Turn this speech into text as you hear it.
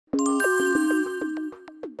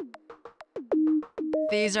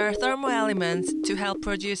These are thermoelements to help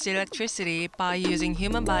produce electricity by using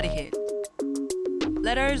human body heat.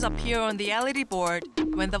 Letters appear on the LED board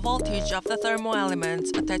when the voltage of the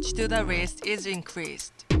thermoelements attached to the wrist is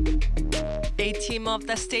increased. A team of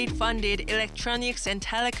the state-funded Electronics and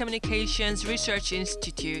Telecommunications Research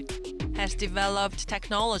Institute has developed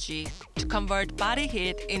technology to convert body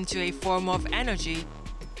heat into a form of energy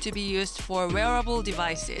to be used for wearable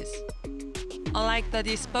devices. Unlike the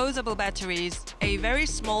disposable batteries, a very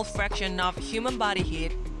small fraction of human body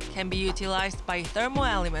heat can be utilized by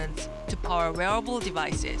thermoelements to power wearable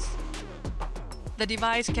devices. The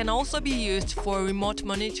device can also be used for remote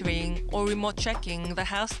monitoring or remote checking the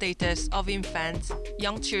health status of infants,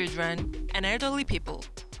 young children, and elderly people.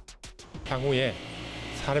 향후에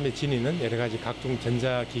사람이 지니는 여러 가지 각종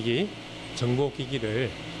전자기기, 정보기기를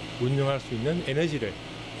운영할 수 있는 에너지를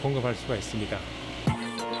공급할 수가 있습니다.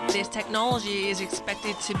 This technology is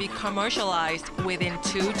expected to be commercialized within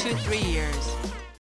 2 to 3 years.